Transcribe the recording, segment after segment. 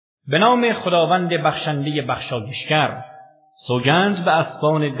به نام خداوند بخشنده بخشایشگر. سوگند به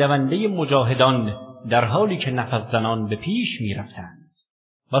اسبان دونده مجاهدان در حالی که نفس زنان به پیش می رفتند.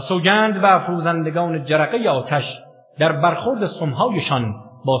 و سوگند به افروزندگان جرقه آتش در برخورد سمهایشان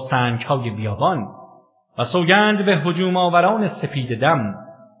با سنگهای بیابان. و سوگند به هجوم آوران سپید دم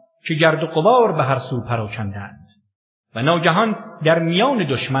که گرد و غبار به هر سو پراکندند و ناگهان در میان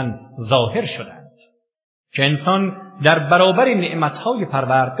دشمن ظاهر شدند، که انسان در برابر نعمتهای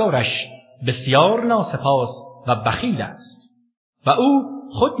پروردگارش بسیار ناسپاس و بخیل است و او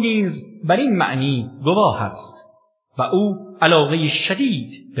خود نیز بر این معنی گواه است و او علاقه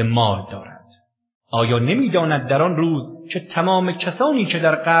شدید به مال دارد. آیا نمی‌داند در آن روز که تمام کسانی که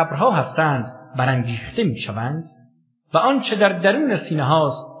در قبرها هستند برانگیخته می‌شوند و آنچه در درون سینه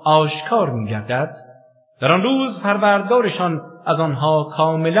هاست آشکار می‌گردد؟ در آن روز پروردگارشان از آنها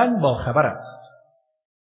کاملاً باخبر است.